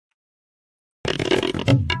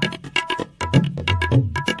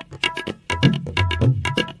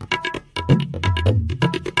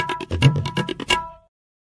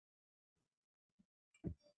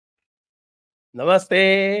नमस्ते।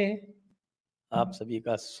 आप सभी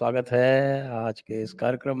का स्वागत है आज के इस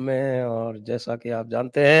कार्यक्रम में। और जैसा कि आप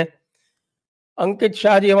जानते हैं, अंकित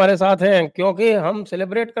शाह जी हमारे साथ हैं, क्योंकि हम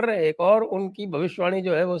सेलिब्रेट कर रहे हैं एक और उनकी भविष्यवाणी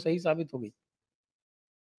जो है वो सही साबित हो गई।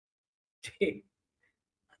 जी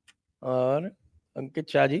और अंकित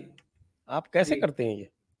शाह जी, आप कैसे जी करते हैं ये?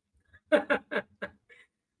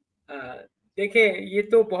 देखिए, ये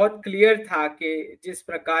तो बहुत क्लियर था कि जिस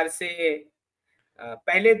प्रकार से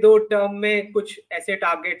पहले दो टर्म में कुछ ऐसे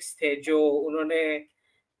टारगेट्स थे जो उन्होंने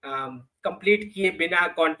कंप्लीट किए बिना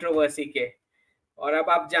कंट्रोवर्सी के। और अब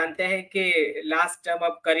आप जानते हैं कि लास्ट टर्म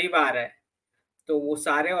अब करीब आ रहा है, तो वो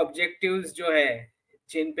सारे ऑब्जेक्टिव्स जो है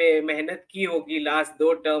जिन पे मेहनत की होगी लास्ट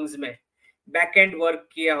दो टर्म्स में, बैक एंड वर्क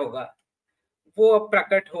किया होगा, वो अब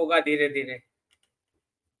प्रकट होगा धीरे धीरे।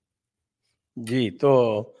 जी,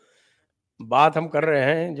 तो बात हम कर रहे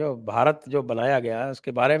हैं जो भारत जो बनाया गया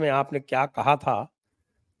उसके बारे में आपने क्या कहा था।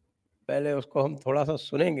 पहले उसको हम थोड़ा सा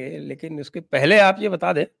सुनेंगे, लेकिन उसके पहले आप ये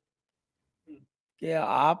बता दें कि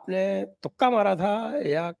आपने तुक्का मारा था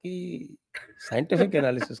या कि साइंटिफिक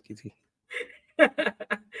एनालिसिस की थी?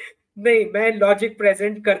 नहीं, मैं लॉजिक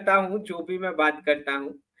प्रेजेंट करता हूँ जो भी मैं बात करता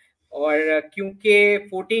हूँ। और क्योंकि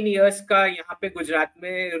 14 इयर्स का यहाँ पे गुजरात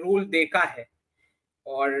में रूल देखा है,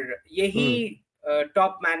 और यही हम्म।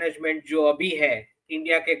 टॉप मैनेजमेंट जो अभी है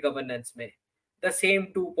इंडिया के गवर्नेंस में, the same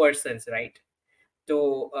to persons, right.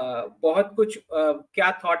 तो बहुत कुछ क्या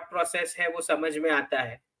थॉट प्रोसेस है वो समझ में आता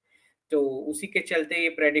है, तो उसी के चलते ये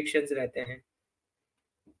प्रेडिक्शंस रहते हैं।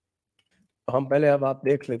 हम पहले अब आप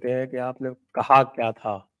देख लेते हैं कि आपने कहा क्या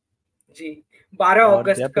था। जी, 12 और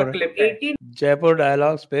अगस्त का क्लिप है। जयपुर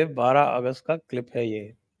डायलॉग्स पे 12 अगस्त का क्लिप है ये।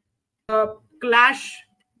 क्लैश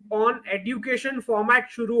ऑन एजुकेशन फॉर्मेट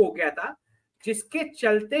शुरू हो गया था, जिसके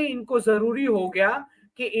चलते इनको जरूरी हो गया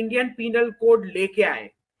कि इंडियन पीनल कोड लेके आए,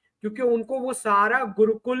 क्योंकि उनको वो सारा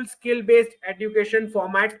Gurukul skill based education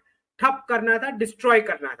format ठप करना था, डिस्ट्रॉय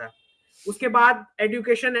करना था। उसके बाद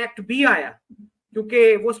एजुकेशन एक्ट भी आया,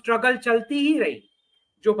 क्योंकि वो स्ट्रगल चलती ही रही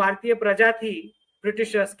जो भारतीय प्रजा थी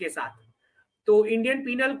ब्रिटिशर्स के साथ। तो इंडियन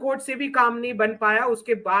पीनल कोड से भी काम नहीं बन पाया,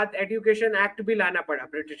 उसके बाद एजुकेशन एक्ट भी लाना पड़ा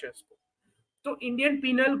ब्रिटिशर्स को। तो इंडियन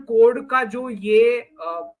पीनल कोड का जो ये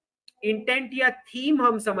इंटेंट या थीम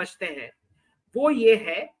हम समझते हैं, वो ये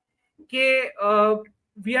है कि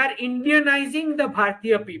वी आर इंडियनाइजिंग द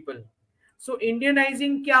भारतीय पीपल। सो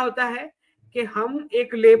इंडियनाइजिंग क्या होता है कि हम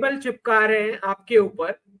एक लेबल चिपका रहे हैं आपके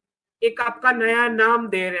ऊपर, एक आपका नया नाम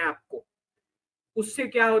दे रहे हैं आपको। उससे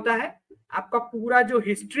क्या होता है, आपका पूरा जो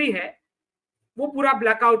हिस्ट्री है वो पूरा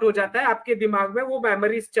ब्लैकआउट हो जाता है, आपके दिमाग में वो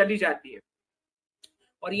मेमोरीज चली जाती है।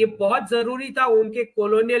 और ये बहुत जरूरी था उनके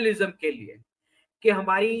कॉलोनियलिज्म के लिए, कि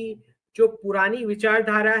हमारी जो पुरानी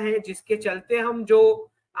विचारधारा है जिसके चलते हम जो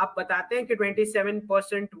आप बताते हैं कि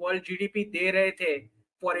 27% वर्ल्ड जीडीपी दे रहे थे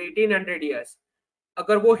फॉर 1800 ईयर्स,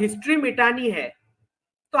 अगर वो हिस्ट्री मिटानी है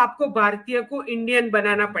तो आपको भारतीय को इंडियन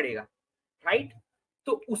बनाना पड़ेगा, राइट।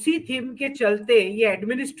 तो उसी थीम के चलते ये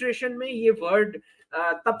एडमिनिस्ट्रेशन में ये वर्ड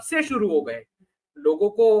तब से शुरू हो गए। लोगों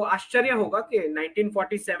को आश्चर्य होगा कि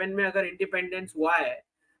 1947 में अगर इंडिपेंडेंस हुआ है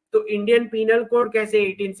तो इंडियन पीनल कोड कैसे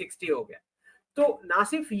 1860 हो गया। तो ना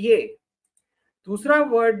सिर्फ ये, दूसरा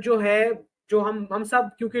वर्ड जो है, जो हम सब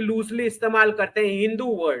क्योंकि लूजली इस्तेमाल करते हैं, हिंदू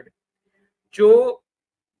वर्ड, जो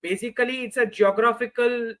बेसिकली इट्स अ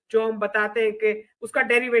जियोग्राफिकल, जो हम बताते हैं कि उसका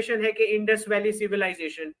डेरिवेशन है कि इंडस वैली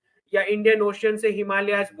सिविलाइजेशन, या इंडियन ओशियन से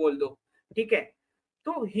हिमालयाज बोल दो, ठीक है।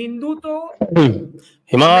 तो हिंदू तो हमें,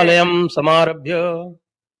 हिमालयम समारभ्य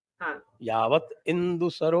हाँ यावत इंदु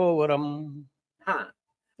सरोवरम। हाँ,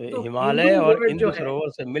 तो तो हिंदू हिमालय और वर्ड जो इंदु है, सरोवर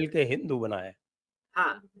से मिलके हिंदू बना है।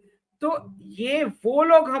 हाँ, तो ये वो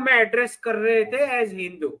लोग हमें एड्रेस कर रहे थे as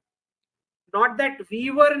Hindu, not that we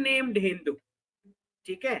were named Hindu,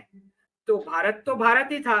 ठीक है। तो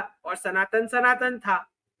भारत ही था और सनातन सनातन था।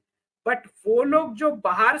 बट वो लोग जो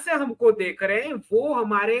बाहर से हमको देख रहे हैं, वो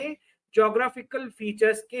हमारे ज्योग्राफिकल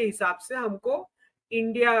फीचर्स के हिसाब से हमको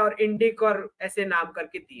इंडिया और इंडिक और ऐसे नाम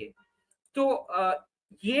करके दिए। तो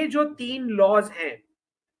ये जो 3 लॉज हैं,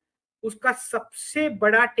 उसका सबसे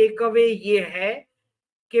बड़ा टेक अवे ये है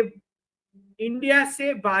कि इंडिया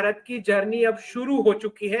से भारत की जर्नी अब शुरू हो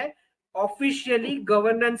चुकी है ऑफिशियली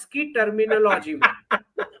गवर्नेंस की टर्मिनोलॉजी में।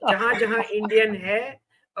 जहां जहां इंडियन है,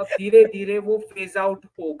 अब धीरे धीरे वो फेज आउट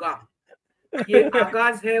होगा। ये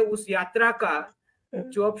आगाज है उस यात्रा का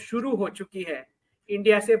जो अब शुरू हो चुकी है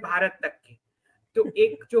इंडिया से भारत तक की। तो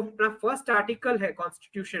एक जो अपना फर्स्ट आर्टिकल है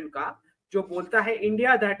कॉन्स्टिट्यूशन का, जो बोलता है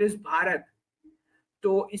इंडिया दैट इज भारत,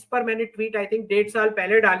 तो इस पर मैंने ट्वीट आई थिंक 1.5 साल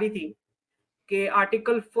पहले डाली थी कि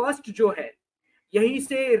आर्टिकल फर्स्ट जो है यहीं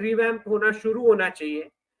से रिवैम्प होना शुरू होना चाहिए।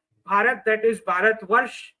 Bharat that is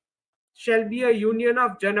Bharatvarsh shall be a union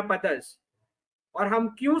of जनपदस, और हम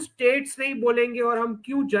क्यों स्टेट्स नहीं बोलेंगे और हम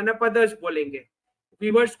क्यों जनपदस बोलेंगे,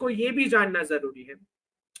 व्यूवर्स को ये भी जानना जरूरी है।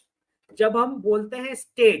 जब हम बोलते हैं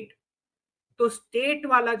स्टेट, तो स्टेट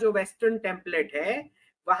वाला जो वेस्टर्न टेम्पलेट है,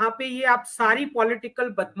 वहां पे ये आप सारी पॉलिटिकल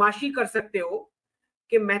बदमाशी कर सकते हो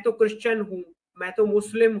कि मैं तो क्रिश्चियन हूं, मैं तो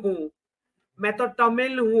मुस्लिम हूं, मैं तो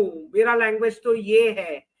तमिल हूं, मेरा लैंग्वेज तो ये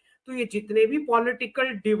है। तो ये जितने भी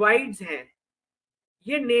पॉलिटिकल डिवाइड्स हैं,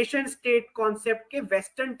 ये नेशन स्टेट कॉन्सेप्ट के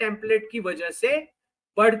वेस्टर्न टेम्पलेट की वजह से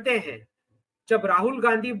बढ़ते हैं। जब राहुल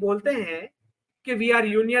गांधी बोलते हैं कि we are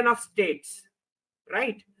union of states,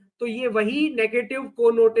 right, तो ये वही नेगेटिव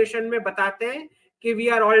कोनोटेशन में बताते हैं कि we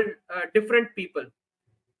are all different people.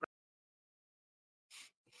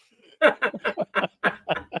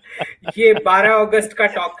 ये 12 अगस्त का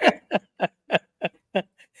टॉक है।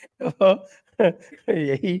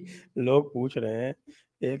 यही लोग पूछ रहे हैं।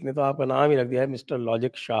 एक ने तो आपका नाम ही रख दिया है मिस्टर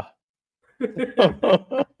लॉजिक शाह।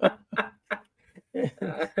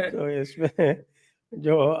 तो इसमें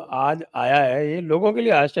जो आज आया है ये लोगों के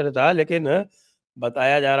लिए आश्चर्य था, लेकिन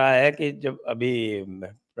बताया जा रहा है कि जब अभी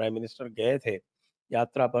प्राइम मिनिस्टर गए थे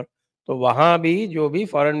यात्रा पर, तो वहाँ भी जो भी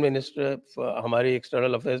फॉरेन मिनिस्टर, हमारी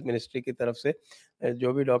एक्सटर्नल अफेयर्स मिनिस्ट्री की तरफ से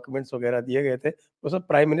जो भी डॉक्यूमेंट्स वगैरह दिए गए थे, वो सब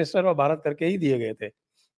प्राइम मिनिस्टर और भारत करके ही दिए गए थे।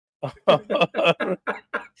 और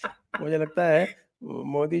मुझे लगता है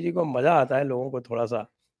मोदी जी को मजा आता है लोगों को थोड़ा सा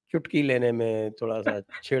चुटकी लेने में, थोड़ा सा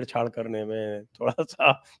छेड़छाड़ करने में, थोड़ा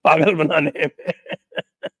सा पागल बनाने में।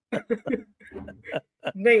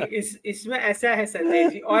 नहीं, इसमें ऐसा है संजय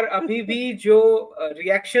जी, और अभी भी जो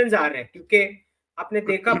रिएक्शंस आ रहे हैं, क्योंकि आपने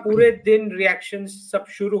देखा पूरे दिन रिएक्शंस सब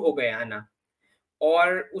शुरू हो गए आना,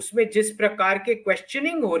 और उसमें जिस प्रकार के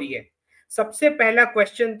क्वेश्चनिंग हो रही है, सबसे पहला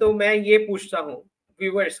क्वेश्चन तो मैं ये पूछता हूँ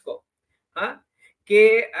व्यूवर्स को, हाँ, कि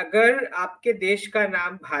अगर आपके देश का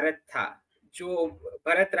नाम भारत था, जो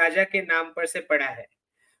भरत राजा के नाम पर से पड़ा है,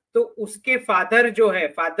 तो उसके फादर जो है,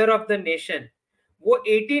 फादर ऑफ द नेशन, वो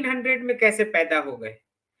 1800 में कैसे पैदा हो गए?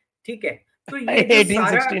 ठीक है, तो ये जो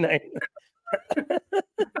सारा 1869।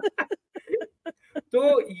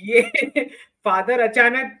 तो ये फादर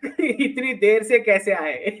अचानक इतनी देर से कैसे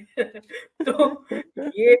आए? तो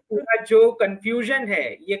ये पूरा जो कंफ्यूजन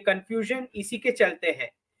है, ये कंफ्यूजन इसी के चलते है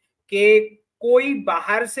कि कोई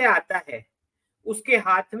बाहर से आता है, उसके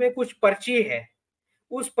हाथ में कुछ पर्ची है,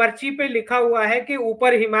 उस पर्ची पे लिखा हुआ है कि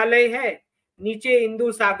ऊपर हिमालय है, नीचे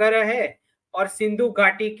हिंदू सागर है, और सिंधु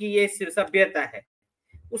घाटी की ये सभ्यता है,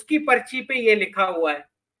 उसकी पर्ची पे ये लिखा हुआ है।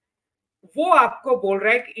 वो आपको बोल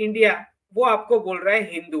रहा है कि इंडिया, वो आपको बोल रहा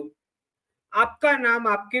है हिंदू। आपका नाम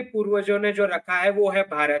आपके पूर्वजों ने जो रखा है वो है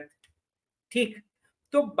भारत। ठीक,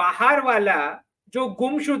 तो बाहर वाला जो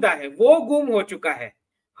गुमशुदा है वो गुम हो चुका है,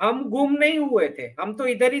 हम गुम नहीं हुए थे, हम तो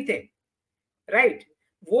इधर ही थे, राइट।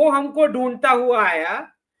 वो हमको ढूंढता हुआ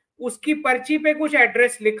आया, उसकी पर्ची पे कुछ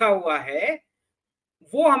एड्रेस लिखा हुआ है,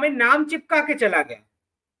 वो हमें नाम चिपका के चला गया।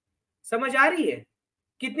 समझ आ रही है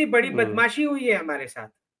कितनी बड़ी बदमाशी हुई है हमारे साथ?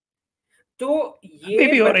 तो अभी ये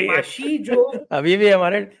भी हो रही है। बदमाशी जो, अभी भी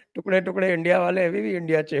हमारे टुकड़े टुकड़े इंडिया वाले अभी भी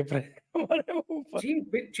इंडिया चेप रहे हैं हमारे ऊपर। जी वो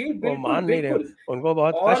बिल्कुल मान नहीं रहे, बिल्कुल, उनको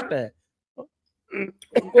बहुत और कष्ट है।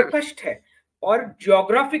 उनको कष्ट है। और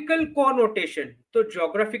ज्योग्राफिकल कोनोटेशन, तो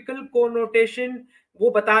ज्योग्राफिकल कोनोटेशन वो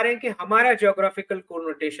बता रहे हैं कि हमारा ज्योग्राफिकल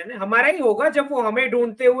कोनोटेशन है, हमारा ही होगा, जब वो हमें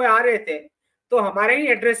ढूंढते हुए आ रहे थे तो हमारा ही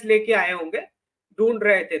एड्रेस लेके आए होंगे, ढूंढ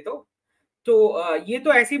रहे थे तो ये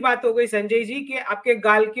तो ऐसी बात हो गई संजय जी कि आपके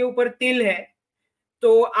गाल के ऊपर तिल है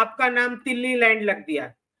तो आपका नाम तिल्ली लैंड लग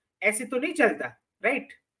दिया, ऐसे तो नहीं चलता,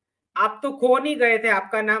 राइट। आप तो खो नहीं गए थे,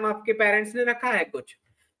 आपका नाम आपके पेरेंट्स ने रखा है कुछ।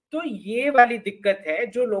 तो ये वाली दिक्कत है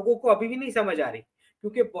जो लोगों को अभी भी नहीं समझ आ रही,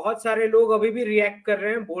 क्योंकि बहुत सारे लोग अभी भी रिएक्ट कर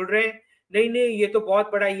रहे हैं, बोल रहे हैं नहीं नहीं ये तो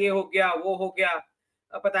बहुत बड़ा ये हो गया वो हो गया,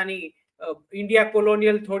 पता नहीं, इंडिया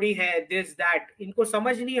कॉलोनियल थोड़ी है, दिस दैट। इनको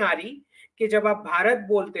समझ नहीं आ रही कि जब आप भारत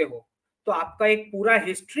बोलते हो तो आपका एक पूरा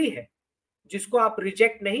हिस्ट्री है जिसको आप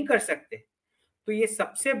रिजेक्ट नहीं कर सकते। तो ये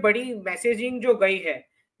सबसे बड़ी मैसेजिंग जो गई है,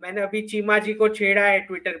 मैंने अभी चीमा जी को छेड़ा है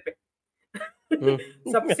ट्विटर पे।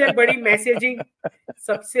 सबसे बड़ी मैसेजिंग,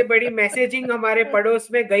 सबसे बड़ी मैसेजिंग हमारे पड़ोस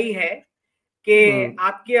में गई है कि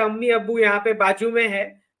आपके अम्मी अब्बू यहाँ पे बाजू में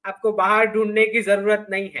है, आपको बाहर ढूंढने की जरूरत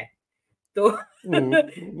नहीं है। तो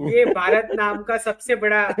ये भारत नाम का सबसे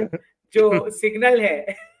बड़ा जो सिग्नल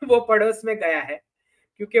है वो पड़ोस में गया है,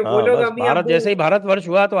 क्योंकि वो हाँ, लोग बस अम्मी भारत अब्बू जैसे ही भारतवर्ष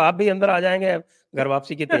हुआ तो आप भी अंदर आ जाएंगे, घर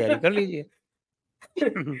वापसी की तैयारी कर लीजिए।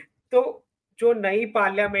 तो जो नई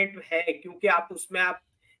पार्लियामेंट है, क्योंकि आप उसमें आप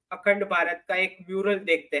अखंड भारत का एक म्यूरल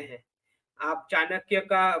देखते हैं, आप चाणक्य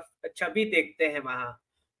का छवि देखते हैं वहां,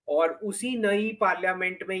 और उसी नई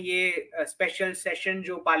पार्लियामेंट में ये स्पेशल सेशन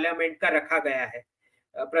जो पार्लियामेंट का रखा गया है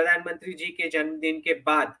प्रधानमंत्री जी के जन्मदिन के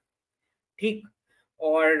बाद, ठीक।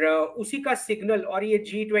 और उसी का सिग्नल, और ये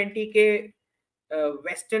G20 के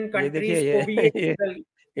वेस्टर्न ये देखिए कंट्रीज को भी ये ये सिग्नल।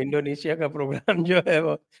 इंडोनेशिया का प्रोग्राम जो है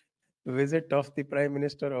वो visit of the prime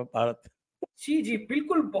minister of Bharat. जी जी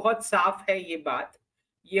बिल्कुल, बहुत साफ है ये बात,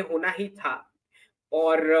 ये होना ही था।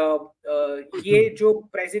 और ये जो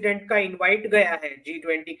प्रेसिडेंट का इनवाइट गया है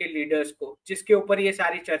G20 के लीडर्स को, जिसके ऊपर ये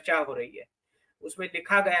सारी चर्चा हो रही है, उसमें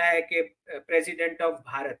लिखा गया है कि प्रेसिडेंट ऑफ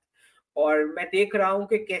भारत। और मैं देख रहा हूँ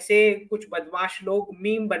कि कैसे कुछ बदमाश लोग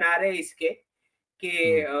मीम बना रहे हैं इसके,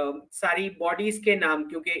 कि हम्म। सारी बॉडीज के नाम,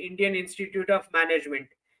 क्योंकि Indian institute of management,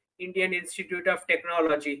 Indian institute of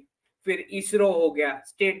technology, फिर इसरो हो गया,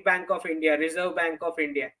 state bank of India, reserve bank of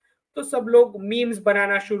India, तो सब लोग मीम्स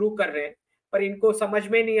बनाना शुरू कर रहे हैं। पर इनको समझ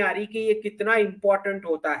में नहीं आ रही कि ये कितना इंपॉर्टेंट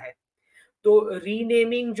होता है। तो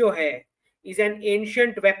रीनेमिंग जो है is an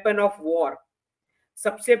ancient weapon of war.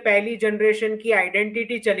 सबसे पहली जनरेशन की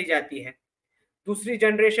आइडेंटिटी चली जाती है, दूसरी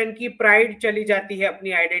जनरेशन की प्राइड चली जाती है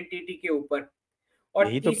अपनी आइडेंटिटी के ऊपर, और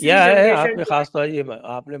यही तो तीसरी किया है जनरेशन आपने, जो है। खास तौर ये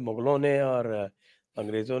आपने मुगलों ने और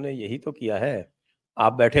अंग्रेजों ने यही तो किया है।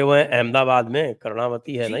 आप बैठे हुए हैं अहमदाबाद में,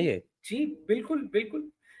 कर्णावती है जी ना ये। जी बिल्कुल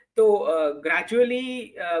बिल्कुल। तो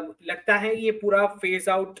ग्रेजुअली लगता है ये पूरा फेज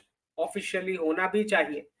आउट ऑफिशियली होना भी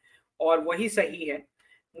चाहिए, और वही सही है।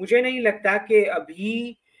 मुझे नहीं लगता कि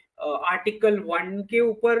अभी आर्टिकल 1 के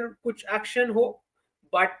ऊपर कुछ एक्शन हो,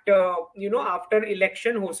 बट आफ्टर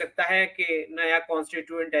इलेक्शन हो सकता है कि नया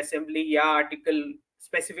कॉन्स्टिट्यूएंट असेंबली या आर्टिकल,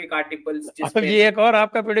 स्पेसिफिक आर्टिकल्स अब जिसमें। ये एक और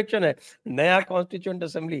आपका प्रिडिक्शन है, नया कॉन्स्टिट्यूएंट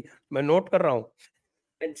असेंबली, मैं नोट कर रहा हूँ।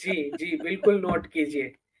 जी जी बिल्कुल नोट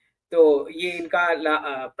कीजिए। तो ये इनका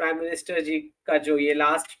प्राइम मिनिस्टर जी का जो ये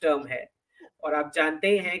लास्ट टर्म है, और आप जानते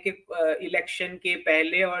ही हैं कि इलेक्शन के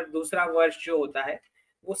पहले और दूसरा वर्ष जो होता है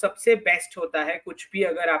वो सबसे बेस्ट होता है, कुछ भी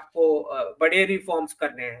अगर आपको बड़े रिफॉर्म्स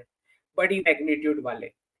करने हैं, बड़ी मैग्नीट्यूड वाले।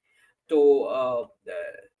 तो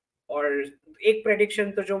और एक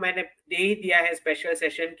प्रेडिक्शन तो जो मैंने दे ही दिया है स्पेशल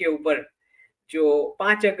सेशन के ऊपर, जो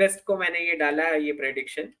 5 अगस्त को मैंने ये डाला है ये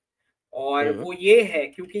प्रेडिक्शन। और हम्म। वो ये है,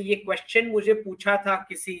 क्योंकि ये क्वेश्चन मुझे पूछा था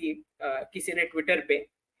किसी ने ट्विटर पे,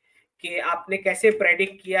 कि आपने कैसे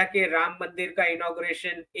प्रेडिक्ट किया कि राम मंदिर का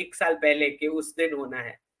इनॉग्रेशन 1 साल पहले के उस दिन होना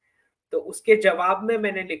है। तो उसके जवाब में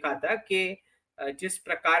मैंने लिखा था कि जिस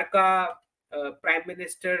प्रकार का प्राइम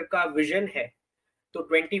मिनिस्टर का विजन है, तो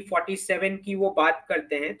 2047 की वो बात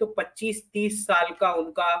करते हैं, तो 25-30 साल का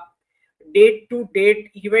उनका date to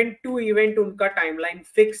date, event to event उनका टाइमलाइन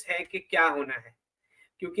फिक्स है कि क्या होना है।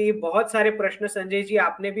 क्योंकि बहुत सारे प्रश्न संजय जी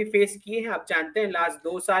आपने भी फेस किए हैं, आप जानते हैं लास्ट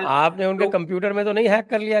 2 साल आपने उनके लोग। कंप्यूटर में तो नहीं हैक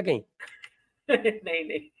कर लिया कहीं? नहीं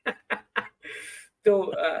नहीं।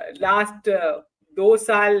 तो लास्ट 2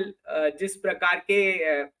 साल जिस प्रकार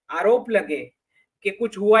के आरोप लगे कि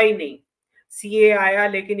कुछ हुआ ही नहीं, सीए आया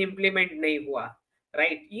लेकिन इम्प्लीमेंट नहीं हुआ,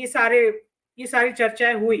 राइट, ये सारी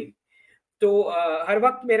चर्चाएं हुई। तो हर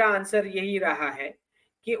वक्त मेरा आंसर यही रहा है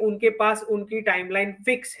कि उनके पास उनकी टाइमलाइन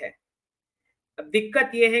फिक्स है। अब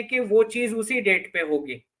दिक्कत ये है कि वो चीज उसी डेट पे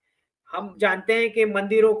होगी। हम जानते हैं कि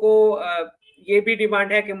मंदिरों को ये भी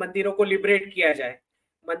डिमांड है कि मंदिरों को लिबरेट किया जाए,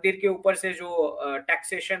 मंदिर के ऊपर से जो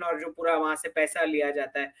टैक्सेशन और जो पूरा वहां से पैसा लिया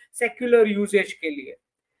जाता है सेक्युलर यूजेज के लिए।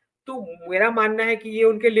 तो मेरा मानना है कि ये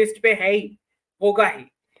उनके लिस्ट पे है ही, होगा ही,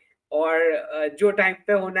 और जो टाइम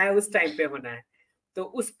पे होना है उस टाइम पे होना है। तो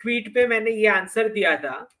उस ट्वीट पे मैंने ये आंसर दिया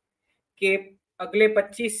था कि अगले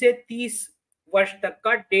 25 से 30 वर्ष तक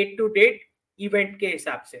का डेट टू डेट इवेंट के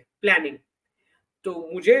हिसाब से प्लानिंग। तो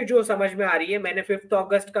मुझे जो समझ में आ रही है, मैंने 5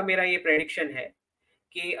 अगस्त का मेरा ये प्रेडिक्शन है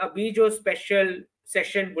कि अभी जो स्पेशल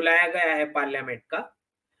सेशन बुलाया गया है पार्लियामेंट का,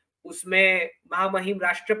 उसमें महामहिम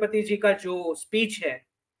राष्ट्रपति जी का जो स्पीच है,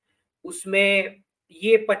 उसमें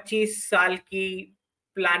ये 25 साल की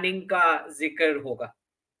प्लानिंग का जिक्र होगा।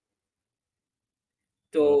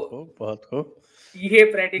 तो बहुत खूब, बहुत खूब। ये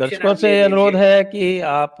प्रेडिक्शन दर्शकों आप से ले अनुरोध लीजिए। है कि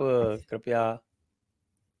आप कृपया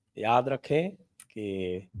याद रखें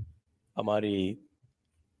कि हमारी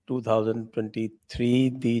 2023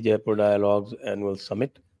 दी जयपुर डायलॉग्स एनुअल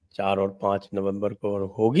समिट 4 और 5 नवंबर को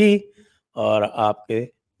होगी, और आपके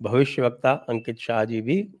भविष्यवक्ता अंकित शाह जी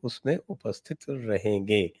भी उसमें उपस्थित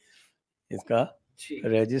रहेंगे। इसका जी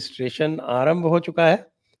रजिस्ट्रेशन आरंभ हो चुका है,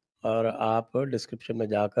 और आप डिस्क्रिप्शन में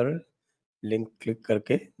जाकर लिंक क्लिक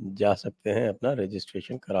करके जा सकते हैं, अपना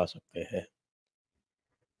रजिस्ट्रेशन करा सकते हैं।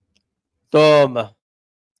 तो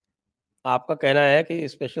आपका कहना है कि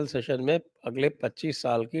स्पेशल सेशन में अगले 25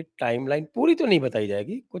 साल की टाइमलाइन पूरी तो नहीं बताई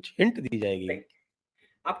जाएगी, कुछ हिंट दी जाएगी।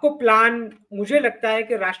 आपको प्लान, मुझे लगता है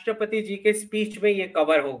कि राष्ट्रपति जी के स्पीच में ये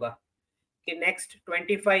कवर होगा कि नेक्स्ट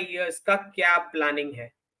 25 इयर्स का क्या प्लानिंग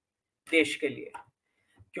है देश के लिए,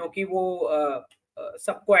 क्योंकि वो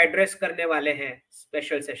सबको एड्रेस करने वाले हैं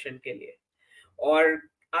स्पेशल सेशन के लिए। और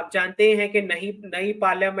आप जानते हैं कि नई नई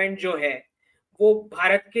पार्लियामेंट जो है वो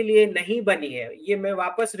भारत के लिए नहीं बनी है। ये मैं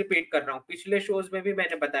वापस रिपीट कर रहा हूँ, पिछले शोज में भी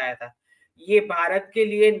मैंने बताया था, ये भारत के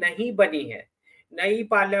लिए नहीं बनी है। नई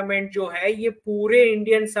पार्लियामेंट जो है ये पूरे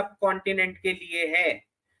इंडियन सब कॉन्टिनेंट के लिए है।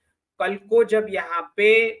 कल को जब यहाँ पे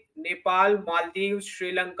नेपाल, मालदीव,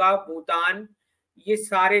 श्रीलंका, भूटान, ये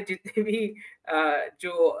सारे जितने भी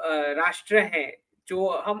जो राष्ट्र हैं, जो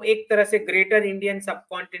हम एक तरह से ग्रेटर इंडियन सब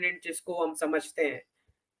कॉन्टिनेंट जिसको हम समझते हैं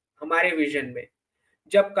हमारे विजन में,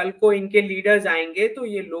 जब कल को इनके लीडर्स आएंगे तो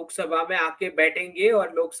ये लोकसभा में आके बैठेंगे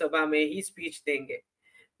और लोकसभा में ही स्पीच देंगे।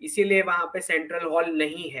 इसीलिए वहां पे सेंट्रल हॉल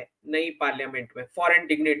नहीं है नई पार्लियामेंट में फॉरेन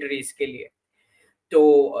डिग्नेटरीज के लिए।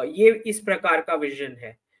 तो ये इस प्रकार का विजन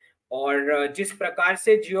है। और जिस प्रकार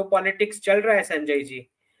से जियोपॉलिटिक्स चल रहा है संजय जी,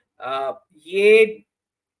 ये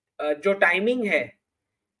जो टाइमिंग है,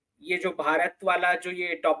 ये जो भारत वाला जो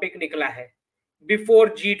ये टॉपिक निकला है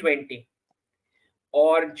बिफोर G20,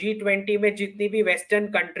 और G20 में जितनी भी वेस्टर्न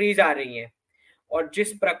कंट्रीज आ रही हैं, और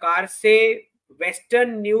जिस प्रकार से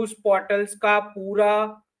वेस्टर्न न्यूज पोर्टल्स का पूरा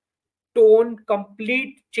टोन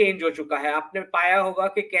कंप्लीट चेंज हो चुका है। आपने पाया होगा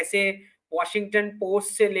कि कैसे वॉशिंगटन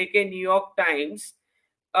पोस्ट से लेके न्यूयॉर्क टाइम्स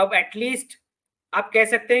अब एटलीस्ट आप कह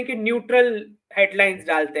सकते हैं कि न्यूट्रल हेडलाइंस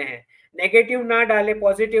डालते हैं, नेगेटिव ना डाले,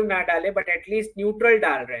 पॉजिटिव ना डाले, बट एटलीस्ट न्यूट्रल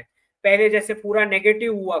डाल रहे हैं। पहले जैसे पूरा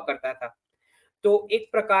नेगेटिव हुआ करता था। तो एक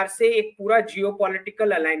प्रकार से एक पूरा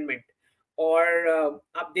जियोपॉलिटिकल अलाइनमेंट। और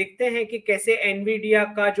आप देखते हैं कि कैसे एनवीडिया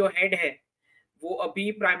का जो हेड है वो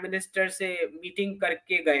अभी प्राइम मिनिस्टर से मीटिंग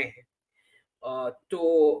करके गए हैं।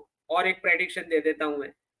 तो और एक प्रेडिक्शन दे देता हूं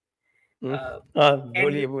मैं। हम्म, हाँ एनवी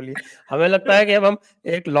बोलिए बोलिए। हमें लगता है कि अब हम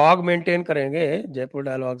एक लॉग मेंटेन करेंगे जयपुर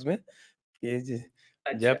डायलॉग्स में कि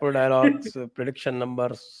अच्छा। Jaipur dialogues prediction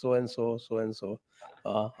number so and so, so and so.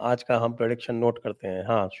 आज का हम प्रेडिक्शन नोट करते हैं।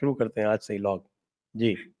 हाँ शुरू करते हैं आज से ही लॉग।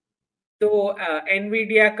 जी। तो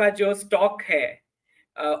एनवीडिया का जो स्टॉक है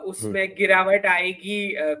हम्म। उसमें गिरावट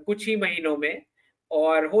आएगी कुछ ही महीनों में।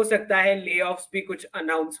 और हो सकता है ले ऑफ्स भी कुछ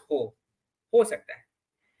अनाउंस हो सकता है।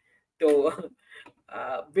 तो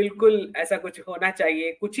बिल्कुल ऐसा कुछ होना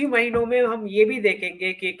चाहिए कुछ ही महीनों में। हम ये भी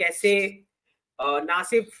देखेंगे कि कैसे ना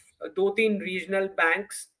सिर्फ दो तीन रीजनल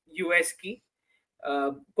बैंक्स यूएस की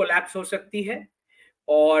कोलैप्स हो सकती है,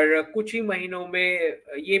 और कुछ ही महीनों में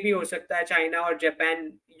ये भी हो सकता है चाइना और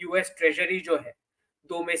जापान यूएस ट्रेजरी जो है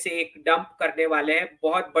दो में से एक डंप करने वाले हैं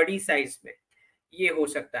बहुत बड़ी साइज में। ये हो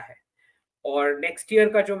सकता है। और नेक्स्ट ईयर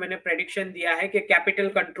का जो मैंने प्रेडिक्शन दिया है कि कैपिटल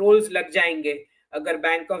कंट्रोल्स लग जाएंगे अगर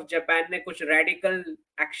बैंक ऑफ जापान ने कुछ रेडिकल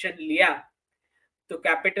एक्शन लिया, तो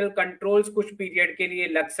कैपिटल कंट्रोल्स कुछ पीरियड के लिए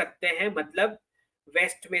लग सकते हैं। मतलब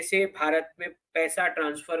वेस्ट में से भारत में पैसा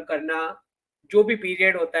ट्रांसफर करना, जो भी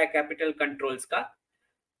पीरियड होता है कैपिटल कंट्रोल्स का,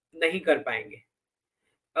 नहीं कर पाएंगे।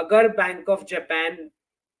 अगर बैंक ऑफ जापान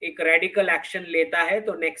एक रेडिकल एक्शन लेता है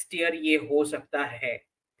तो नेक्स्ट ईयर ये हो सकता है।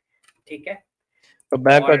 ठीक है। तो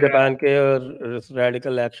बैंक ऑफ और जापान के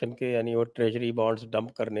रेडिकल एक्शन के यानी वो ट्रेजरी बॉन्ड्स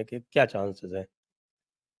डंप करने के क्या चांसेस हैं?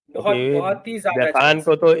 बहुत क्योंकि बहुत ही ज्यादा जापान चांस।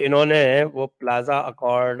 को तो इन्होंने वो प्लाजा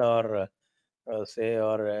अकॉर्ड और से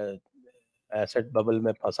और एसेट बबल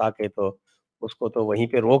में फंसा के तो उसको तो वहीं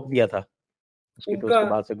पे रोक दिया था। उसकी तो उनका उसके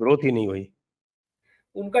बाद से ग्रोथ ही नहीं हुई।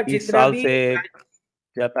 उनका 30 जितना साल भी से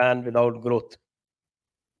Japan without growth.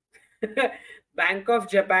 Bank of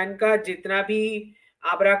Japan का जितना भी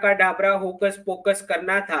आबरा का डाबरा होकस पोकस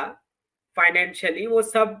करना था फाइनेंशियली, वो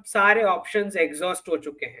सब सारे ऑप्शंस एग्जॉस्ट हो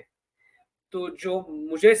चुके हैं। तो जो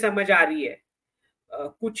मुझे समझ आ रही है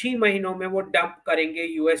कुछ ही महीनों में वो डंप करेंगे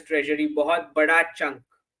यूएस ट्रेजरी बहुत बड़ा चंक।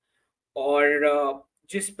 और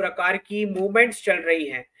जिस प्रकार की मूवमेंट्स चल रही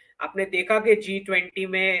हैं, आपने देखा कि G20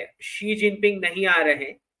 में शी जिनपिंग नहीं आ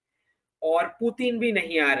रहे और पुतिन भी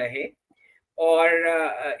नहीं आ रहे।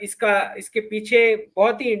 और इसका इसके पीछे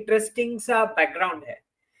बहुत ही इंटरेस्टिंग सा बैकग्राउंड है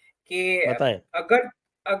कि बताएं। अगर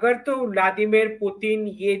अगर तो व्लादिमीर पुतिन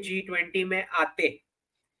ये G20 में आते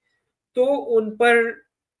तो उन पर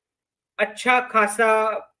अच्छा खासा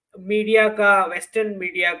मीडिया का, वेस्टर्न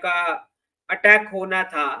मीडिया का अटैक होना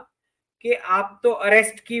था कि आप तो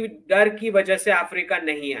अरेस्ट की डर की वजह से अफ्रीका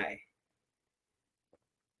नहीं आए।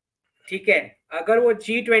 ठीक है। अगर वो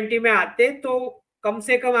G20 में आते तो कम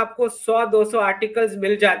से कम आपको 100-200 आर्टिकल्स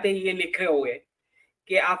मिल जाते ये लिखे हुए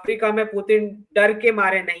कि अफ्रीका में पुतिन डर के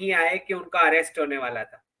मारे नहीं आए कि उनका अरेस्ट होने वाला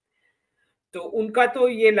था। तो उनका तो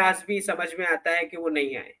ये लास्ट भी समझ में आता है कि वो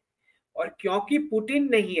नहीं आए। और क्योंकि पुतिन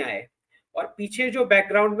नहीं आए और पीछे जो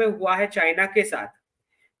बैकग्राउंड में हुआ है चाइना के साथ,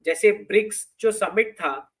 जैसे ब्रिक्स जो समिट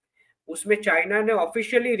था उसमें चाइना ने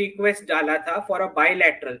ऑफिशियली रिक्वेस्ट डाला था for a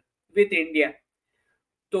bilateral with India.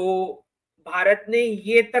 तो भारत ने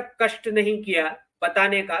ये तक कष्ट नहीं किया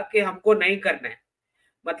बताने का कि हमको नहीं करना है।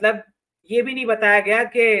 मतलब ये भी नहीं बताया गया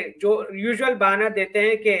कि जो यूजुअल बहाना देते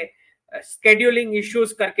हैं कि स्केड्यूलिंग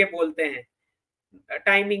इश्यूज करके बोलते हैं,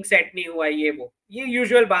 टाइमिंग सेट नहीं हुआ, ये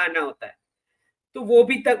यूजुअल बहाना होता है। तो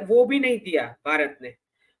वो भी नहीं दिया भारत ने।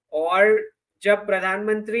 और जब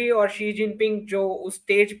प्रधानमंत्री और शी जिनपिंग जो उस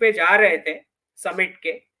स्टेज पे जा रहे थे समिट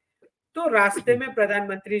के, तो रास्ते में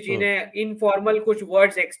प्रधानमंत्री जी हम्म। ने इनफॉर्मल कुछ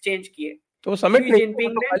वर्ड्स एक्सचेंज किए। तो समिट शी नहीं, वो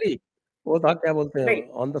जिनपिंग तो ने, खाली वो था, क्या बोलते हैं, नहीं,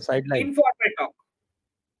 on the sideline. Informal talk,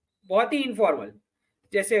 बहुत ही इनफॉर्मल,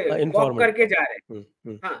 जैसे वॉक इनफॉर्मल करके टॉक। जा रहे हैं।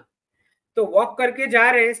 हम्म। हाँ, तो वॉक करके जा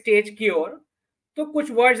रहे हैं स्टेज की ओर, तो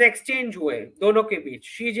कुछ वर्ड्स एक्सचेंज हुए दोनों के बीच,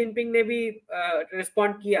 शी जिनपिंग ने भी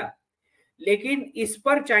रिस्पॉन्ड किया। लेकिन इस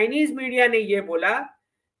पर चाइनीज मीडिया ने ये बोला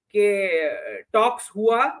कि टॉक्स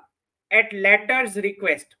हुआ एट लेटर्स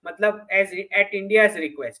रिक्वेस्ट, मतलब एज एट इंडियाज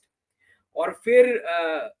रिक्वेस्ट। और फिर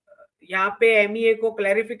यहाँ पे एमईए को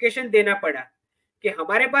क्लैरिफिकेशन देना पड़ा कि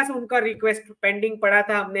हमारे पास उनका रिक्वेस्ट पेंडिंग पड़ा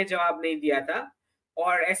था, हमने जवाब नहीं दिया था,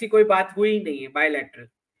 और ऐसी कोई बात हुई नहीं है बायलैटरल।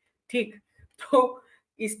 ठीक। तो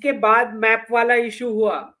इसके बाद मैप वाला इशू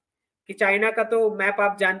हुआ कि चाइना का तो मैप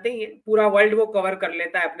आप जानते ही हैं, पूरा वर्ल्ड वो कवर कर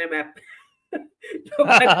लेता है अपने मैप पे। जो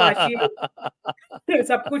बदमाशी है,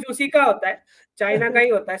 सब कुछ उसी का होता है, चाइना का ही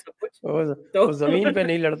होता है सब कुछ। वो तो वो जमीन पे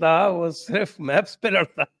नहीं लड़ता, वो सिर्फ मैप्स पे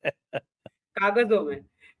लड़ता है। कागजों में,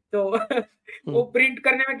 तो वो हम्म। प्रिंट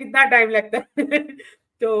करने में कितना टाइम लगता है।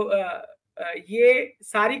 तो ये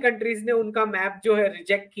सारी कंट्रीज ने उनका मैप जो है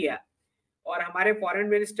रिजेक्ट किया। और हमारे फॉरेन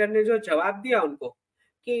मिनिस्टर ने जो जवाब दिया उनको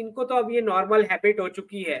कि इनको तो अब ये नॉर्मल हैबिट हो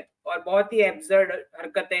चुकी है और बहुत ही एब्सर्ड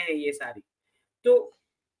हरकतें हैं ये सारी। तो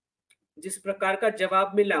जिस प्रकार का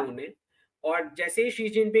जवाब मिला उन्हें, और जैसे ही शी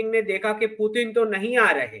जिनपिंग ने देखा कि पुतिन तो नहीं आ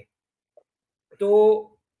रहे,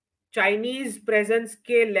 तो चाइनीज प्रेजेंस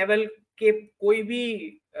के लेवल के कोई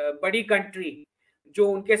भी बड़ी कंट्री जो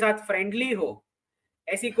उनके साथ फ्रेंडली हो,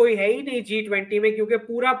 ऐसी कोई है ही नहीं G20 में, क्योंकि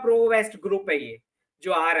पूरा प्रो वेस्ट ग्रुप है ये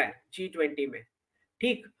जो आ रहा है G20 में।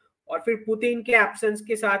 ठीक। और फिर पुतिन के एब्सेंस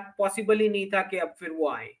के साथ पॉसिबल ही नहीं था कि अब फिर वो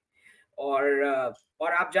आए।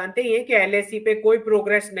 और आप जानते ही हैं कि एलएसी पे कोई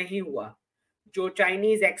प्रोग्रेस नहीं हुआ जो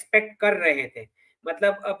चाइनीज एक्सपेक्ट कर रहे थे।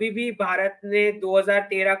 मतलब अभी भी भारत ने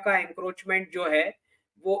 2013 का एंक्रोचमेंट जो है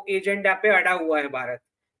वो एजेंडा पे अड़ा हुआ है भारत,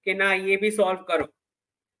 कि ना ये भी सॉल्व करो।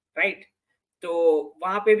 राइट। तो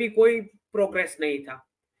वहां पे भी कोई प्रोग्रेस नहीं था।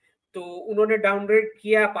 तो उन्होंने डाउनग्रेड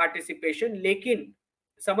किया पार्टिसिपेशन। लेकिन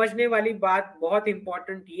समझने वाली बात बहुत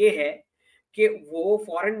इंपॉर्टेंट ये है कि वो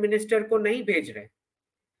फॉरेन मिनिस्टर को नहीं भेज रहे,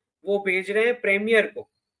 वो भेज रहे हैं प्रेमियर को,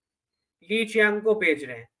 ली चियांग को भेज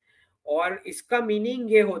रहे हैं। और इसका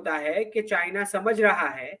मीनिंग ये होता है कि चाइना समझ रहा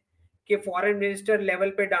है कि फॉरेन मिनिस्टर लेवल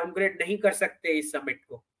पे डाउनग्रेड नहीं कर सकते इस समिट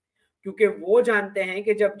को, क्योंकि वो जानते हैं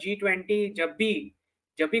कि जब G20,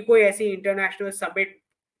 जब भी कोई ऐसी इंटरनेशनल समिट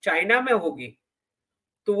चाइना में होगी,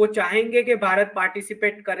 तो वो चाहेंगे कि भारत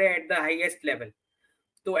पार्टिसिपेट करे एट द हाईएस्ट लेवल।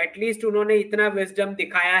 तो एटलीस्ट उन्होंने इतना विजडम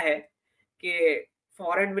दिखाया है कि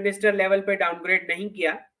फॉरेन मिनिस्टर लेवल पे डाउनग्रेड नहीं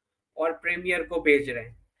किया और प्रीमियर को भेज रहे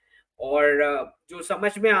हैं। और जो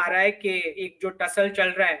समझ में आ रहा है कि एक जो टसल चल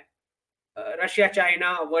रहा है रशिया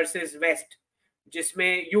चाइना वर्सेस वेस्ट,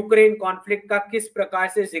 जिसमें यूक्रेन कॉन्फ्लिक्ट का किस प्रकार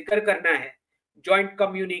से जिक्र करना है जॉइंट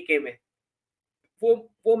कम्युनिके में, वो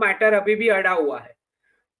वो मैटर अभी भी अड़ा हुआ है।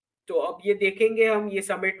 तो अब ये देखेंगे हम ये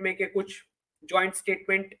समिट में कि कुछ जॉइंट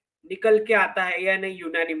स्टेटमेंट निकल के आता है या नहीं,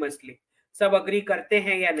 यूनानिमसली सब अग्री करते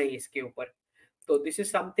हैं या नहीं इसके ऊपर। तो this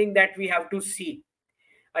is something that we have to see.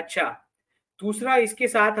 अच्छा, दूसरा इसके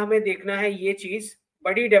साथ हमें देखना है ये चीज,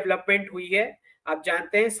 बड़ी डेवलपमेंट हुई है। आप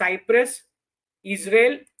जानते हैं साइप्रस,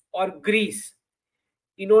 इजराइल और ग्रीस,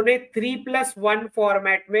 इन्होंने 3+1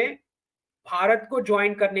 फॉर्मेट में भारत को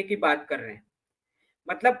ज्वाइन करने की बात कर रहे हैं।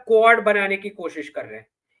 मतलब क्वाड बनाने की कोशिश कर रहे हैं,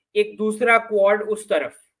 एक दूसरा क्वाड उस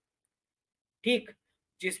तरफ। ठीक।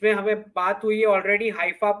 जिसमें हमें बात हुई है ऑलरेडी,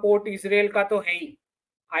 हाइफा पोर्ट इसराइल का तो है ही,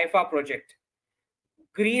 हाइफा प्रोजेक्ट।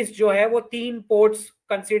 ग्रीस जो है वो 3 पोर्ट्स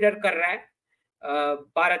कंसीडर कर रहा है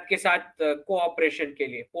भारत के साथ कोऑपरेशन के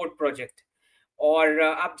लिए, पोर्ट प्रोजेक्ट। और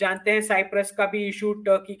आप जानते हैं साइप्रस का भी इशू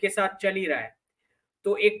टर्की के साथ चल ही रहा है।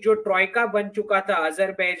 तो एक जो ट्रॉयका बन चुका था,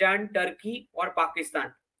 अजरबैजान, टर्की और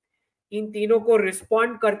पाकिस्तान, इन तीनों को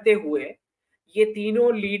रिस्पॉन्ड करते हुए ये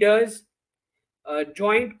तीनों लीडर्स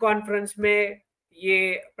जॉइंट कॉन्फ्रेंस में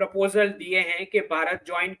ये प्रपोजल दिए हैं कि भारत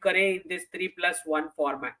ज्वाइन करे इन दिस 3+1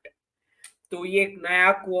 फॉर्मेट। तो ये एक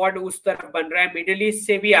नया क्वाड उस तरफ बन रहा है, मिडिल ईस्ट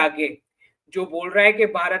से भी आगे, जो बोल रहा है कि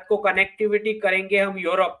भारत को कनेक्टिविटी करेंगे हम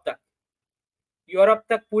यूरोप तक, यूरोप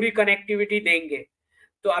तक पूरी कनेक्टिविटी देंगे।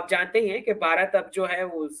 तो आप जानते ही हैं कि भारत अब जो है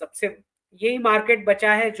वो सबसे, यही मार्केट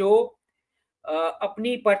बचा है जो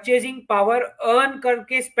अपनी परचेजिंग पावर अर्न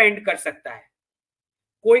करके स्पेंड कर सकता है।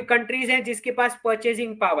 कोई कंट्रीज हैं जिसके पास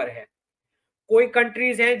परचेजिंग पावर है, कोई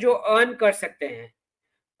कंट्रीज हैं जो अर्न कर सकते हैं,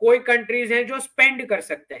 कोई कंट्रीज हैं जो स्पेंड कर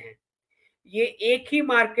सकते हैं। ये एक ही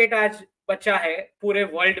मार्केट आज बचा है पूरे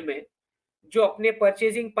वर्ल्ड में जो अपने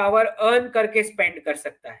परचेजिंग पावर अर्न करके स्पेंड कर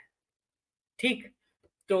सकता है। ठीक,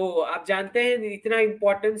 तो आप जानते हैं इतना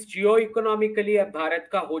इंपॉर्टेंस जियो इकोनॉमिकली अब भारत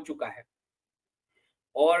का हो चुका है।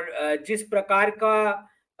 और जिस प्रकार का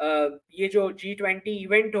ये जो G20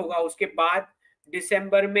 इवेंट होगा, उसके बाद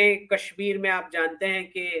दिसंबर में कश्मीर में आप जानते हैं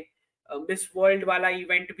कि मिस वर्ल्ड वाला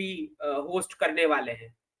इवेंट भी होस्ट करने वाले हैं।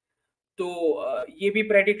 तो ये भी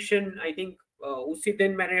प्रेडिक्शन आई थिंक उसी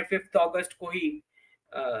दिन मैंने 5 अगस्त को ही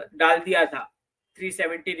डाल दिया था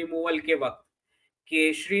 370 रिमूवल के वक्त,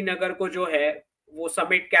 कि श्रीनगर को जो है वो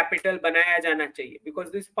समिट कैपिटल बनाया जाना चाहिए, because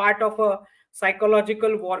this part of a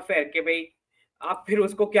psychological warfare, कि भाई आप फिर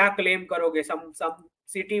उसको क्या क्लेम करोगे, some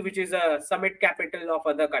city which is a summit capital of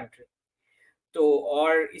other country. तो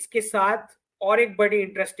और इसके साथ और एक बड़ी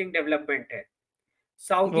इंटरेस्टिंग डेवलपमेंट है, वो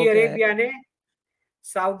सऊदी क्या है? अरेबिया ने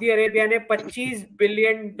सऊदी अरेबिया ने $25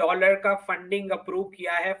 बिलियन का फंडिंग अप्रूव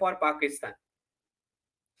किया है फॉर पाकिस्तान।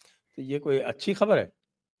 तो ये कोई अच्छी खबर है?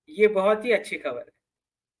 ये बहुत ही अच्छी खबर है।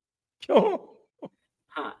 क्यों?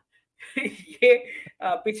 हाँ ये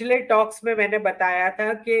पिछले टॉक्स में मैंने बताया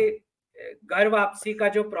था कि घर वापसी का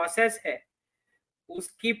जो प्रोसेस है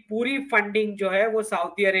उसकी पूरी फंडिंग जो है वो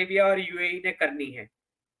सऊदी अरेबिया और यूएई ने करनी है।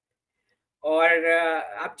 और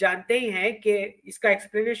आप जानते ही हैं कि इसका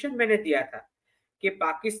एक्सप्लेनेशन मैंने दिया था कि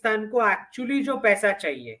पाकिस्तान को एक्चुअली जो पैसा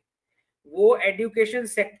चाहिए वो एजुकेशन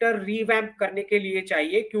सेक्टर रीवैम्प करने के लिए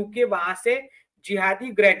चाहिए, क्योंकि वहां से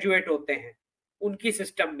जिहादी ग्रेजुएट होते हैं उनकी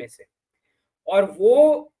सिस्टम में से, और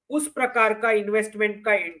वो उस प्रकार का इन्वेस्टमेंट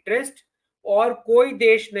का इंटरेस्ट और कोई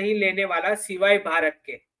देश नहीं लेने वाला सिवाय भारत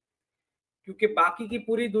के, क्योंकि बाकी की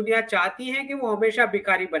पूरी दुनिया चाहती है कि वो हमेशा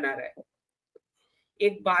भिखारी बना रहे।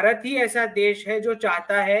 एक भारत ही ऐसा देश है जो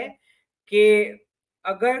चाहता है कि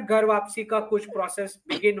अगर घर वापसी का कुछ प्रोसेस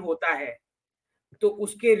बिगिन होता है तो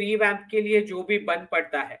उसके रीवैम्प के लिए जो भी बन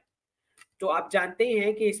पड़ता है। तो आप जानते ही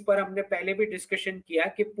हैं कि इस पर हमने पहले भी डिस्कशन किया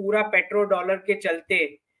कि पूरा पेट्रो डॉलर के चलते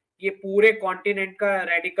ये पूरे कॉन्टिनेंट का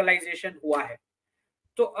रेडिकलाइजेशन हुआ है।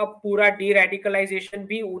 तो अब पूरा डी रेडिकलाइजेशन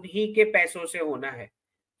भी उन्हीं के पैसों से होना है,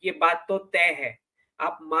 ये बात तो तय है,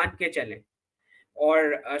 आप मान के चलें।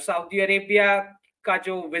 और सऊदी अरेबिया का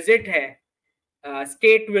जो विजिट है,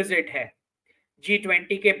 स्टेट विजिट है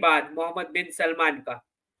G20 के बाद मोहम्मद बिन सलमान का,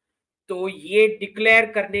 तो ये डिक्लेयर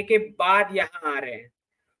करने के बाद यहाँ आ रहे हैं।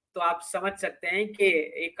 तो आप समझ सकते हैं कि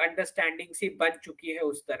एक अंडरस्टैंडिंग सी बन चुकी है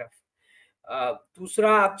उस तरफ।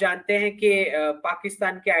 दूसरा, आप जानते हैं कि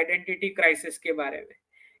पाकिस्तान के आइडेंटिटी क्राइसिस के बारे में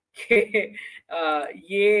कि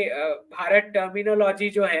ये भारत टर्मिनोलॉजी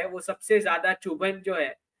जो है वो सबसे ज्यादा चुभन जो है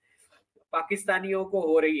पाकिस्तानियों को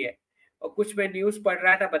हो रही है। और कुछ मैं न्यूज पढ़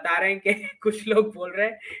रहा था, बता रहे हैं कि कुछ लोग बोल रहे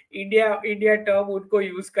हैं इंडिया इंडिया टर्म उनको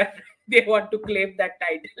यूज कर रहे हैं, they want to claim that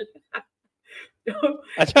title. तो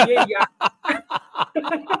अच्छा। ये या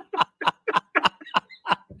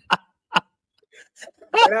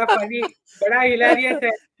बड़ा फनी, बड़ा हिलेरियस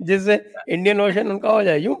है। जिससे इंडियन ओशन उनका हो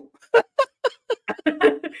जाए, यूं?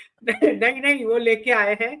 नहीं नहीं, वो लेके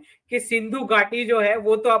आए हैं कि सिंधु घाटी जो है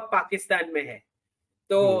वो तो अब पाकिस्तान में है।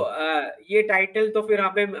 तो हम्म। ये टाइटल तो फिर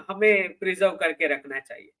हमें हमें प्रिजर्व करके रखना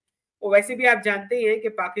चाहिए। वो वैसे भी आप जानते ही हैं कि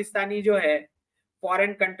पाकिस्तानी जो है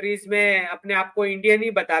फॉरेन कंट्रीज में अपने आप को इंडियन ही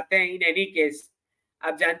बताते हैं इन एनी केस,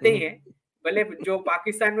 आप जानते ही हैं। हम्म। भले जो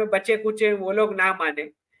पाकिस्तान में बचे कुछ हैं वो लोग ना माने,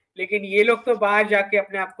 लेकिन ये लोग तो बाहर जाके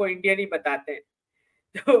अपने आप को इंडियन ही बताते हैं।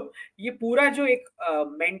 तो ये पूरा जो एक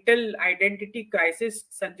mental identity crisis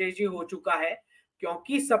Sanjay ji हो चुका है,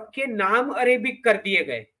 क्योंकि सबके नाम अरेबिक कर दिए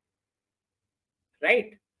गए,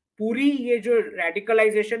 राइट। पूरी ये जो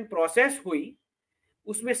रेडिकलाइजेशन प्रोसेस हुई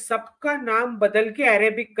उसमें सबका नाम बदल के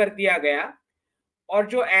अरेबिक कर दिया गया, और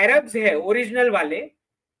जो अरब्स है ओरिजिनल वाले,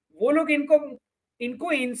 वो लोग इनको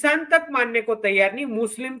इनको इंसान तक मानने को तैयार नहीं,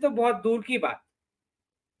 मुस्लिम तो बहुत दूर की बात,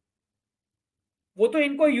 वो तो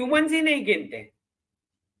इनको ह्यूमंस ही नहीं गिनते।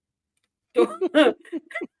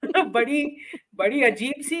 तो बड़ी बड़ी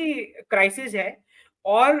अजीब सी क्राइसिस है।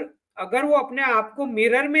 और अगर वो अपने आप को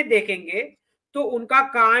मिरर में देखेंगे तो उनका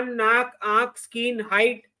कान, नाक, आंख, स्किन,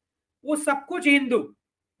 हाइट, वो सब कुछ हिंदू,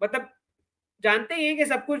 मतलब जानते ही हैं कि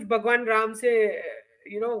सब कुछ भगवान राम से,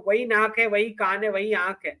 वही नाक है, वही कान है, वही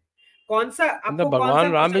आंख है। कौन सा मतलब आपको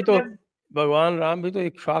कौन सा पसंद है? भगवान राम भी तो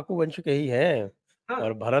इक्ष्वाकु वंश के ही हैं। हाँ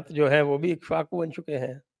और भरत जो है वो भी इक्ष्वाकु वंश के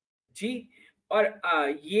हैं। जी। और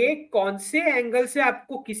ये कौन से एंगल से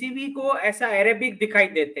आपको किसी भी को ऐसा अरेबिक दिखाई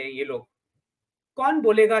देते हैं ये लोग? कौन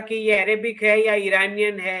बोलेगा कि ये अरेबिक है या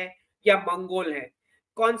ईरानियन है या मंगोल है?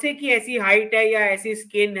 कौन से की ऐसी हाइट है या ऐसी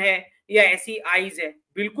स्किन है या ऐसी आईज है?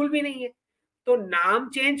 बिल्कुल भी नहीं है। तो नाम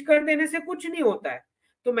चेंज कर देने से कुछ नहीं होता है।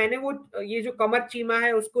 तो मैंने वो ये जो कमर चीमा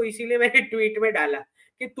है उसको इसीलिए मैंने ट्वीट में डाला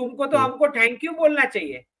कि तुमको तो हम्म, हमको थैंक यू बोलना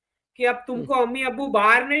चाहिए कि अब हम्म। तुमको अम्मी अब्बू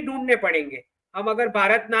बाहर नहीं ढूंढने पड़ेंगे। हम अगर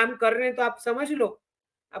भारत नाम कर रहे हैं तो आप समझ लो,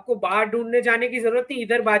 आपको बाहर ढूंढने जाने की जरूरत नहीं,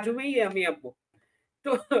 इधर बाजू में ही है अम्मी अब्बू।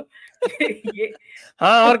 तो ये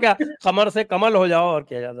हाँ, और क्या, कमर से कमल हो जाओ, और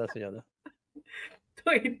क्या, ज्यादा से ज्यादा।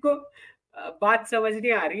 तो इनको बात समझ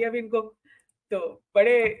नहीं आ रही है अब इनको। तो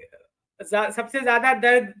बड़े सबसे ज्यादा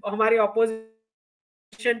दर्द हमारे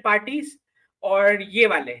ऑपोजिशन पार्टीज और ये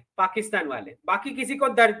वाले पाकिस्तान वाले, बाकी किसी को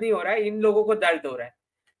दर्द नहीं हो रहा है, इन लोगों को दर्द हो रहा है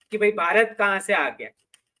कि भाई भारत कहाँ से आ गया।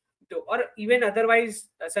 तो और even otherwise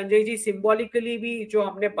Sanjay ji symbolically भी जो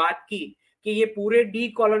हमने बात की कि ये पूरे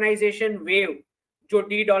डीकोलोनाइजेशन वेव जो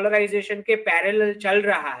डी डॉलराइजेशन के पैरेलल चल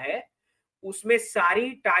रहा है, उसमें सारी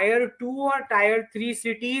टायर 2 और टायर 3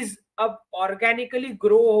 सिटीज अब ऑर्गेनिकली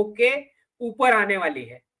ग्रो होके ऊपर आने वाली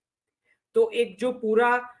है। तो एक जो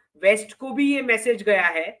पूरा वेस्ट को भी ये मैसेज गया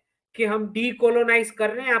है कि हम डीकोलोनाइज कर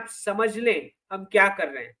रहे हैं, आप समझ लें हम क्या कर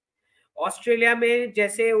रहे हैं। ऑस्ट्रेलिया में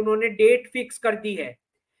जैसे उन्होंने डेट फिक्स कर दी है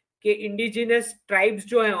कि इंडिजिनस ट्राइब्स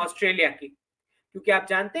जो हैं ऑस्ट्रेलिया की, क्योंकि आप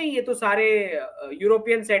जानते हैं ये तो सारे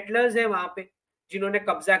यूरोपियन सेटलर्स हैं वहां पे जिन्होंने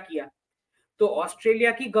कब्जा किया। तो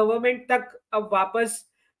ऑस्ट्रेलिया की गवर्नमेंट तक अब वापस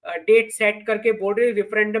डेट सेट करके बोल रहे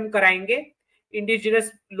रिफरेंडम कराएंगे,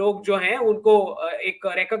 इंडिजिनस लोग जो हैं उनको एक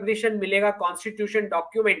रिकॉग्निशन मिलेगा कॉन्स्टिट्यूशन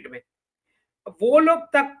डॉक्यूमेंट में। वो लोग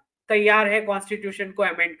तक तैयार है कॉन्स्टिट्यूशन को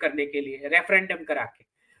अमेंड करने के लिए रेफरेंडम करा के।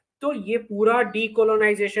 तो ये पूरा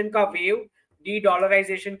डीकोलोनाइजेशन का वेव डी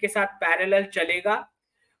डॉलराइजेशन के साथ पैरेलल चलेगा।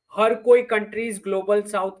 हर कोई कंट्रीज ग्लोबल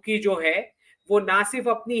साउथ की जो है वो ना सिर्फ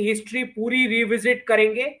अपनी हिस्ट्री पूरी रिविजिट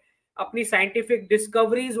करेंगे, अपनी साइंटिफिक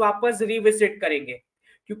डिस्कवरीज वापस रिविजिट करेंगे।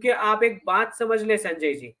 क्योंकि आप एक बात समझ ले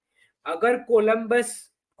संजय जी, अगर कोलंबस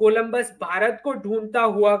कोलंबस भारत को ढूंढता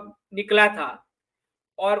हुआ निकला था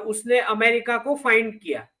और उसने अमेरिका को फाइंड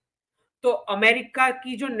किया, तो अमेरिका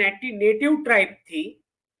की जो नेटिव ट्राइब थी,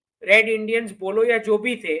 रेड इंडियंस बोलो या जो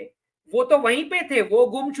भी थे, वो तो वहीं पे थे, वो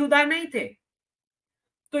गुमशुदा नहीं थे।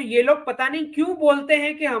 तो ये लोग पता नहीं क्यों बोलते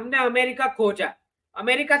हैं कि हमने अमेरिका खोजा,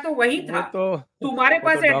 अमेरिका तो वही वो था, तो तुम्हारे वो तो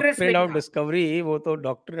पास एड्रेस डॉक्ट्रिन नहीं ऑफ था। डिस्कवरी, वो तो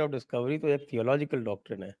डॉक्ट्रिन ऑफ डिस्कवरी तो एक थियोलॉजिकल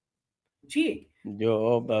डॉक्ट्रिन है, जी जो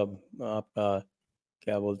आपका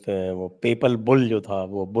क्या बोलते हैं, वो पेपल बुल जो था,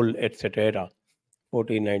 वो बुल एटसेटेरा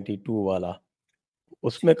 1492 वाला,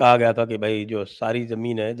 उसमें कहा गया था कि भाई जो सारी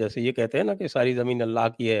ज़मीन है, जैसे ये कहते हैं ना कि सारी ज़मीन अल्लाह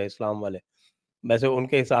की है इस्लाम वाले, वैसे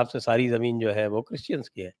उनके हिसाब से सारी ज़मीन जो है वो क्रिश्चियंस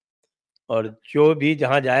की है। और जो भी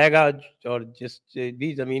जहाँ जाएगा और जिस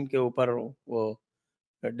भी ज़मीन के ऊपर वो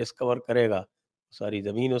डिस्कवर करेगा, सारी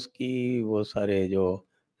ज़मीन उसकी, वो सारे जो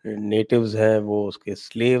नेटिव्स हैं वो उसके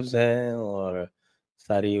स्लेव्स हैं, और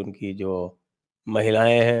सारी उनकी जो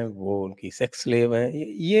महिलाएं हैं वो उनकी सेक्स स्लेव हैं।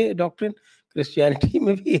 ये डॉक्ट्रिन क्रिश्चियनिटी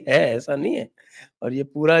में भी है, ऐसा नहीं है। और ये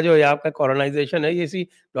पूरा जो ये आपका कॉलोनाइजेशन है, ये इसी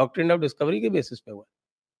डॉक्ट्रिन ऑफ डिस्कवरी के बेसिस पे हुआ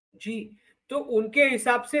जी। तो उनके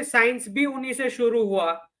हिसाब से साइंस भी उन्हीं से शुरू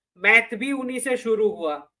हुआ, मैथ भी उन्हीं से शुरू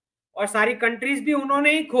हुआ, और सारी कंट्रीज भी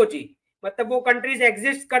उन्होंने ही खोजी। मतलब वो कंट्रीज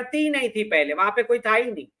एग्जिस्ट करती ही नहीं थी पहले, वहां पे कोई था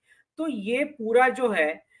ही नहीं। तो ये पूरा जो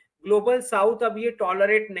है ग्लोबल साउथ अब ये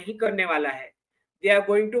टॉलरेट नहीं करने वाला है। They are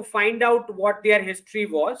going to find out what there history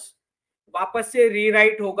was, वापस से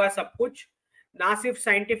रीराइट होगा सब कुछ। ना सिर्फ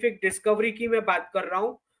साइंटिफिक डिस्कवरी की मैं बात कर रहा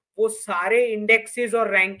हूँ, वो सारे इंडेक्सेस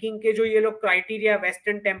और रैंकिंग के जो ये लोग क्राइटेरिया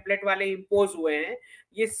वेस्टर्न टेम्पलेट वाले इंपोज हुए हैं,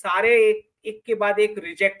 ये सारे एक एक के बाद एक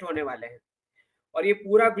रिजेक्ट होने वाले हैं। और ये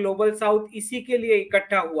पूरा ग्लोबल साउथ इसी के लिए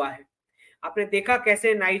इकट्ठा हुआ है। आपने देखा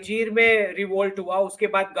कैसे नाइजीर में रिवोल्ट हुआ, उसके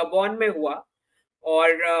बाद गबोन में हुआ,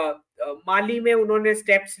 और माली में उन्होंने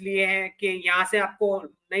स्टेप्स लिए हैं कि यहाँ से आपको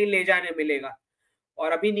नहीं ले जाने मिलेगा।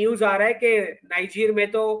 और अभी न्यूज आ रहा है कि नाइजीर में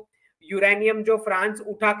तो यूरेनियम जो फ्रांस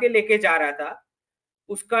उठा के लेके जा रहा था,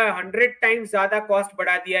 उसका 100 टाइम्स ज्यादा कॉस्ट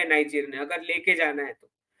बढ़ा दिया है नाइजीर ने, अगर लेके जाना है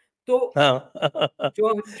तो है। हाँ।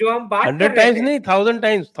 जो जो हम बात कर 100 रहे टाइम्स थे, नहीं, 1000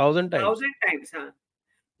 टाइम्स, 1000 टाइम्स। 1000 टाइम्स। हाँ,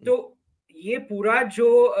 तो ये पूरा जो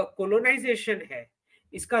कोलोनाइजेशन है,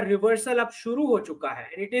 इसका रिवर्सल अब शुरू हो चुका है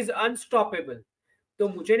एंड इट इज अनस्टॉपेबल। तो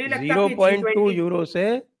मुझे नहीं लगता जीरो कि जी पॉइंट टू ट्वेंटी यूरो से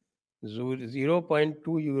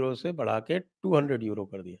 0.2 यूरो से बढ़ा के 200 यूरो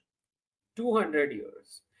कर दिया। 200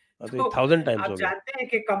 यूरोस। हाँ, तो ये तो 1000 टाइम्स आप हो गया। जानते हैं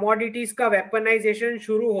कि कमोडिटीज का वेपनाइजेशन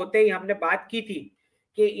शुरू होते ही हमने बात की थी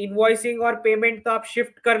कि इनवॉइसिंग और पेमेंट तो आप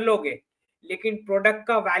शिफ्ट कर लोगे, लेकिन प्रोडक्ट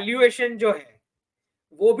का वैल्यूएशन जो है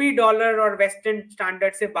वो भी डॉलर और वेस्टर्न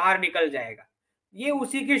स्टैंडर्ड से बाहर निकल जाएगा। ये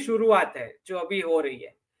उसी की शुरुआत है जो अभी हो रही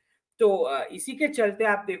है। तो इसी के चलते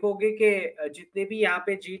आप देखोगे कि जितने भी यहाँ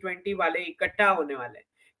पे G20 वाले इकट्ठा होने वाले हैं,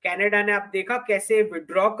 कनाडा ने आप देखा कैसे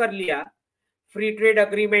विड्रॉ कर लिया फ्री ट्रेड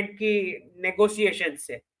अग्रीमेंट की नेगोशिएशन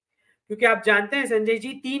से। क्योंकि आप जानते हैं संजय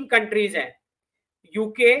जी, 3 कंट्रीज हैं,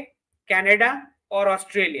 यूके, कनाडा और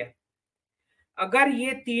ऑस्ट्रेलिया। अगर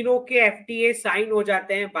ये तीनों के एफटीए साइन हो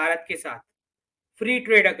जाते हैं भारत के साथ, फ्री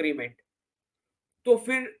ट्रेड अग्रीमेंट, तो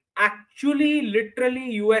फिर एक्चुअली लिटरली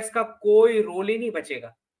यूएस का कोई रोल ही नहीं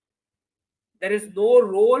बचेगा। There is no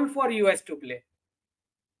role for US to play.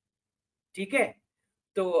 ठीक है,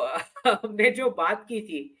 तो हमने जो बात की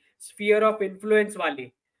थी स्फीयर ऑफ इन्फ्लुएंस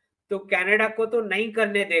वाली, तो कनाडा को तो नहीं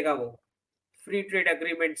करने देगा वो फ्री ट्रेड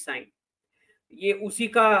अग्रीमेंट साइन। ये उसी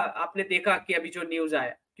का आपने देखा कि अभी जो न्यूज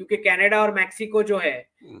आया, क्योंकि कनाडा और मैक्सिको जो है,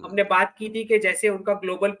 हमने बात की थी कि जैसे उनका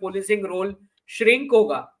ग्लोबल पुलिसिंग रोल श्रिंक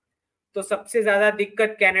होगा, तो सबसे ज्यादा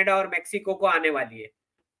दिक्कत कनाडा और मैक्सिको को आने वाली है।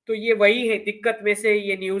 तो ये वही है दिक्कत में से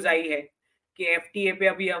ये न्यूज आई है कि एफटीए पे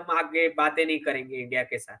अभी हम आगे बातें नहीं करेंगे इंडिया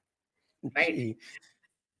के साथ, राइट। जी।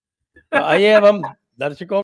 तो आइए अब हम दर्शकों